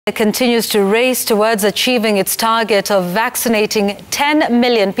It continues to race towards achieving its target of vaccinating 10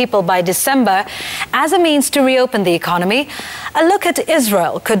 million people by December as a means to reopen the economy. A look at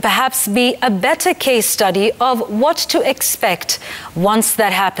Israel could perhaps be a better case study of what to expect once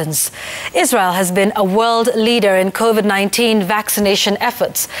that happens. Israel has been a world leader in COVID-19 vaccination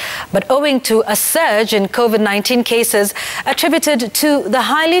efforts, but owing to a surge in COVID-19 cases attributed to the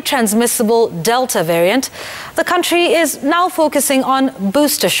highly transmissible Delta variant, the country is now focusing on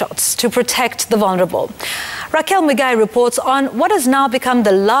booster shots to protect the vulnerable. Raquel Mugai reports on what has now become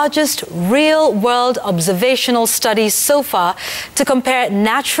the largest real-world observational study so far to compare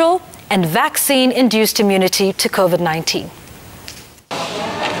natural and vaccine-induced immunity to COVID-19.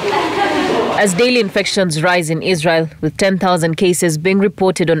 As daily infections rise in Israel, with 10,000 cases being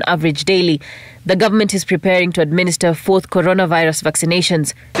reported on average daily, the government is preparing to administer fourth coronavirus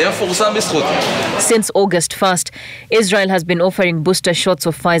vaccinations. Since August 1st, Israel has been offering booster shots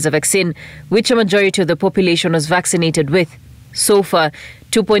of Pfizer vaccine, which a majority of the population was vaccinated with. So far,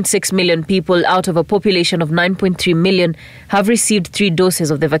 2.6 million people out of a population of 9.3 million have received 3 doses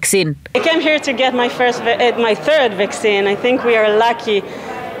of the vaccine. I came here to get my third vaccine. I think we are lucky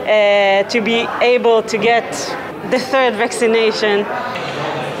to be able to get the third vaccination.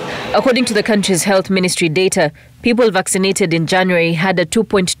 According to the country's health ministry data, people vaccinated in January had a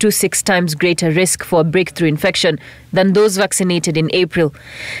 2.26 times greater risk for a breakthrough infection than those vaccinated in April.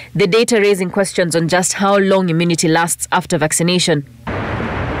 The data raising questions on just how long immunity lasts after vaccination.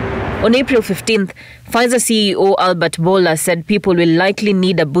 On April 15th, Pfizer CEO Albert Bourla said people will likely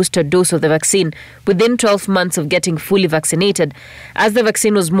need a booster dose of the vaccine within 12 months of getting fully vaccinated, as the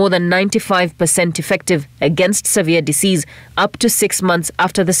vaccine was more than 95% effective against severe disease up to 6 months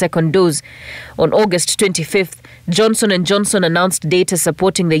after the second dose. On August 25th, Johnson & Johnson announced data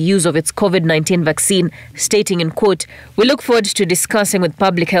supporting the use of its COVID-19 vaccine, stating in quote, "We look forward to discussing with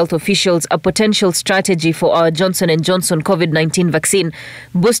public health officials a potential strategy for our Johnson & Johnson COVID-19 vaccine,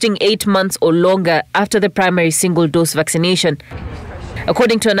 boosting 8 months or longer after the primary single-dose vaccination."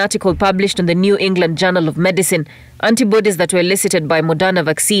 According to an article published in the New England Journal of Medicine, antibodies that were elicited by Moderna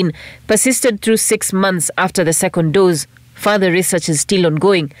vaccine persisted through 6 months after the second dose. Further research is still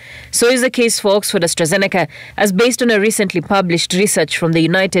ongoing. So is the case for Oxford AstraZeneca, as based on a recently published research from the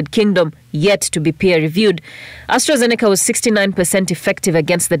United Kingdom, yet to be peer-reviewed. AstraZeneca was 69% effective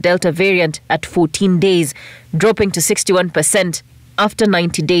against the Delta variant at 14 days, dropping to 61% after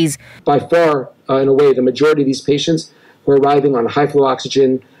 90 days. By far, in a way, the majority of these patients who are arriving on high-flow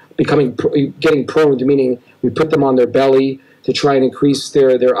oxygen, getting prone, meaning we put them on their belly to try and increase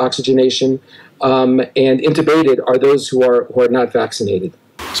their oxygenation, and intubated are those who are not vaccinated.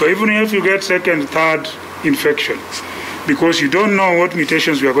 So even if you get second, third infection, because you don't know what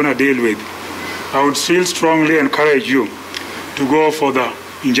mutations we are going to deal with, I would still strongly encourage you to go for the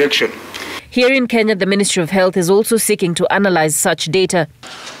injection. Here in Kenya, the Ministry of Health is also seeking to analyze such data.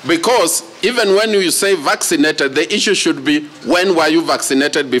 Because even when you say vaccinated, the issue should be when were you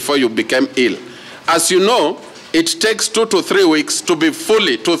vaccinated before you became ill. As you know, it takes 2 to 3 weeks to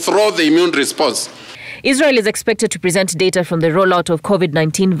throw the immune response. Israel is expected to present data from the rollout of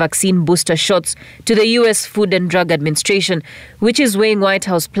COVID-19 vaccine booster shots to the U.S. Food and Drug Administration, which is weighing White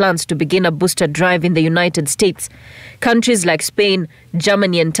House plans to begin a booster drive in the United States. Countries like Spain,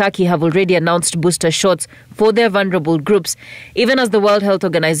 Germany and Turkey have already announced booster shots for their vulnerable groups, even as the World Health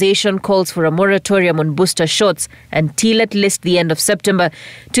Organization calls for a moratorium on booster shots until at least the end of September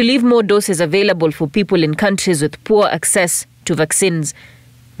to leave more doses available for people in countries with poor access to vaccines.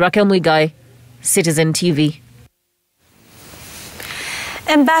 Raquel Mugai, Citizen TV.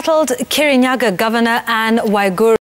 Embattled Kirinyaga Governor Anne Waiguru